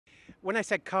When they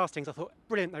said castings, I thought,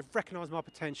 brilliant, they've recognised my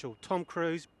potential. Tom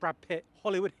Cruise, Brad Pitt,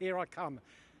 Hollywood, here I come.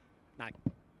 No, a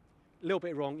little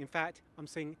bit wrong. In fact, I'm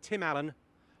seeing Tim Allen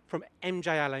from MJ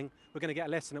Allen. We're going to get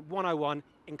a lesson at 101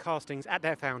 in castings at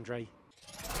their foundry.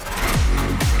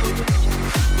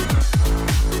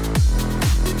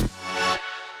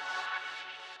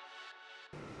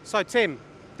 So Tim,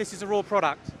 this is a raw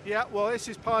product. Yeah, well, this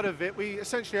is part of it. We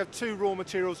essentially have two raw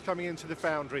materials coming into the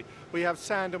foundry. We have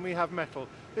sand and we have metal.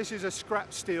 This is a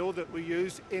scrap steel that we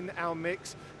use in our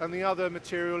mix, and the other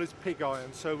material is pig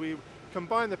iron. So we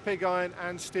combine the pig iron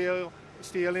and steel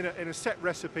in a set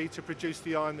recipe to produce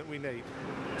the iron that we need.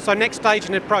 So next stage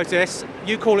in the process,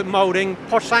 you call it moulding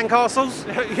posh sandcastles?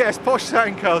 Yes, posh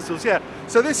sandcastles, yeah.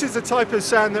 So this is the type of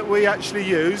sand that we actually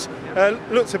use.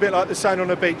 Looks a bit like the sand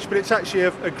on a beach, but it's actually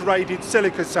a graded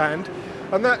silica sand.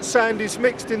 And that sand is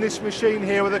mixed in this machine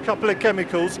here with a couple of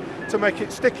chemicals to make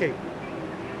it sticky.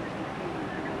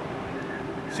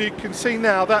 So you can see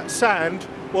now that sand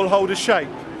will hold a shape.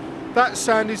 That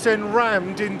sand is then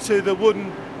rammed into the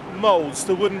wooden moulds,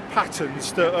 the wooden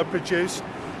patterns that are produced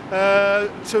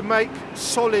to make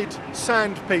solid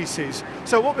sand pieces.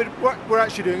 So what we're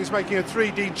actually doing is making a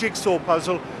 3D jigsaw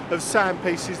puzzle of sand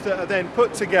pieces that are then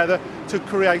put together to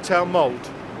create our mould.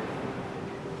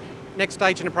 Next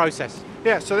stage in the process?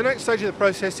 Yeah, so the next stage of the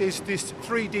process is this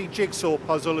 3D jigsaw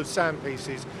puzzle of sand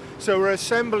pieces. So we're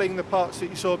assembling the parts that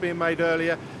you saw being made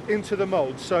earlier into the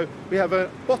mould. So we have a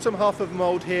bottom half of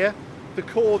mould here, the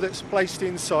core that's placed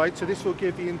inside, so this will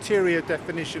give the interior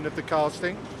definition of the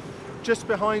casting. Just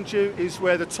behind you is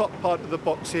where the top part of the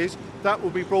box is. That will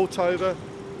be brought over,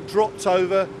 dropped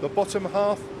over the bottom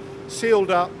half, sealed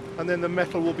up, and then the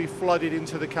metal will be flooded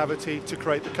into the cavity to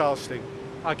create the casting.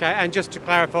 Okay, and just to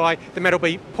clarify, the metal will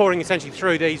be pouring essentially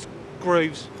through these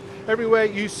grooves. Everywhere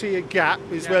you see a gap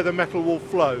is where the metal will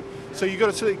flow. So you've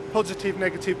got to see positive,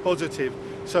 negative, positive.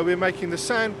 So we're making the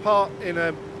sand part in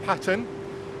a pattern.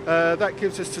 That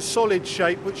gives us the solid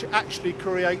shape, which actually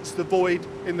creates the void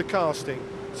in the casting.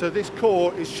 So this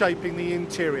core is shaping the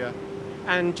interior.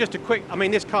 And just a quick, I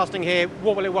mean, this casting here,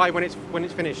 what will it weigh when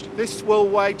it's finished? This will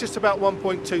weigh just about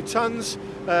 1.2 tonnes.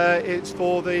 It's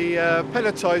for the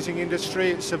pelletizing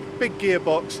industry. It's a big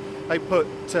gearbox. They put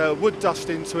wood dust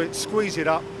into it, squeeze it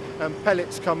up, and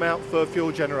pellets come out for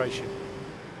fuel generation.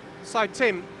 So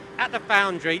Tim, at the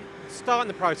foundry, starting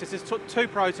the process, there's two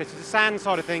processes, the sand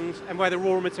side of things and where the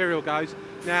raw material goes.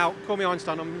 Now, call me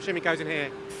Einstein, I'm assuming it goes in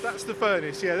here. That's the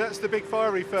furnace, yeah, that's the big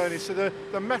fiery furnace. So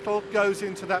the metal goes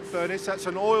into that furnace. That's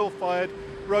an oil-fired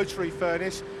rotary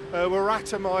furnace. We're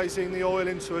atomising the oil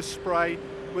into a spray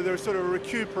with a sort of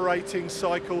recuperating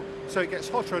cycle, so it gets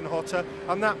hotter and hotter,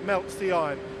 and that melts the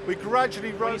iron. We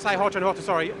gradually When you say hotter and hotter,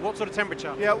 sorry, what sort of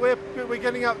temperature? Yeah, we're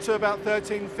getting up to about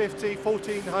 1350,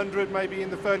 1400 maybe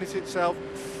in the furnace itself.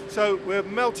 So we're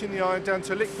melting the iron down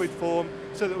to liquid form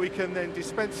so that we can then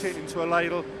dispense it into a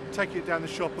ladle, take it down the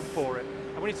shop and pour it.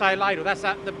 And when you say a ladle, that's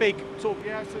the big sort of...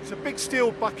 Yeah, so it's a big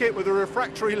steel bucket with a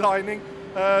refractory lining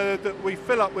that we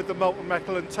fill up with the molten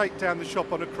metal and take down the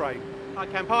shop on a crane.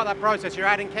 Okay, and part of that process, you're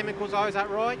adding chemicals, is that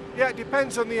right? Yeah, it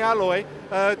depends on the alloy.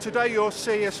 Today you'll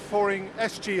see us pouring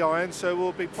SG iron, so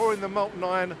we'll be pouring the molten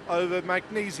iron over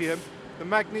magnesium. The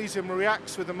magnesium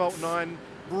reacts with the molten iron,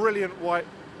 brilliant white,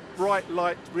 bright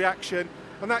light reaction,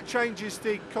 and that changes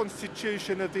the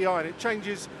constitution of the iron. It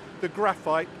changes the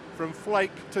graphite from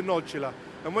flake to nodular.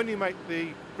 And when you make the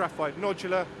graphite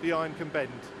nodular, the iron can bend.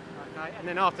 Okay, and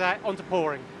then after that, onto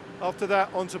pouring. After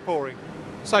that, onto pouring.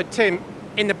 So Tim,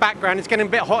 in the background, it's getting a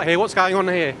bit hot here. What's going on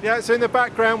here? Yeah, so in the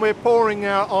background we're pouring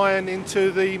our iron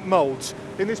into the moulds.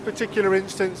 In this particular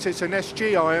instance it's an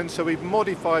SG iron, so we've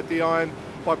modified the iron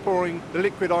by pouring the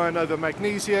liquid iron over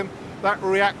magnesium. That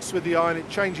reacts with the iron, it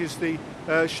changes the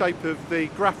shape of the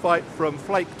graphite from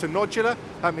flake to nodular.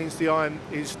 That means the iron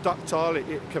is ductile,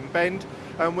 it can bend.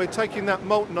 And we're taking that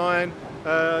molten iron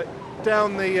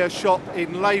down the shop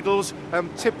in ladles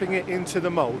and tipping it into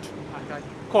the mould. Okay.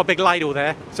 Quite a big ladle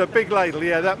there. It's a big ladle,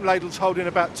 yeah, that ladle's holding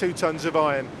about 2 tonnes of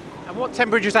iron. And what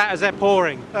temperature is that as they're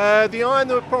pouring? The iron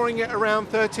that we're pouring at around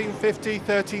 1350,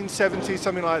 1370,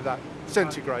 something like that,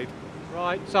 centigrade.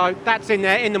 Right, so that's in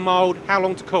there, in the mould. How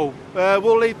long to cool?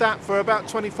 We'll leave that for about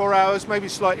 24 hours, maybe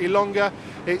slightly longer.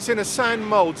 It's in a sand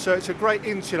mould, so it's a great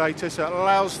insulator, so it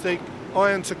allows the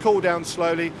iron to cool down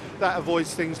slowly. That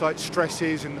avoids things like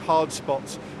stresses and hard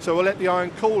spots. So we'll let the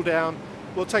iron cool down.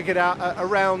 We'll take it out at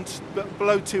around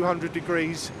below 200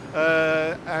 degrees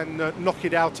and knock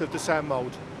it out of the sand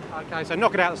mould. Okay, so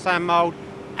knock it out of the sand mould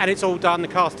and it's all done, the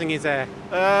casting is there?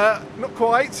 Not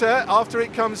quite. After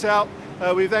it comes out,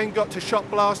 we've then got to shot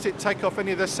blast it, take off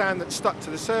any of the sand that's stuck to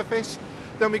the surface.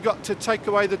 Then we got to take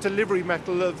away the delivery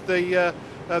metal of the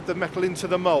metal into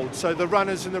the mould. So the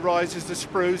runners and the risers, the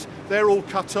sprues, they're all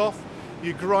cut off.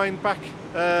 You grind back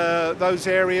those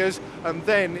areas, and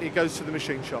then it goes to the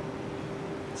machine shop.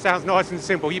 Sounds nice and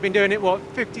simple. You've been doing it, what,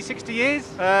 50, 60 years?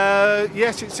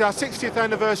 Yes, it's our 60th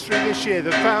anniversary this year.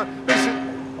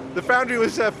 The foundry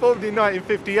was formed in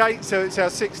 1958, so it's our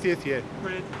 60th year.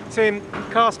 Brilliant. Tim,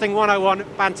 Casting 101,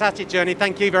 fantastic journey.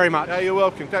 Thank you very much. You're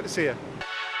welcome. Glad to see you.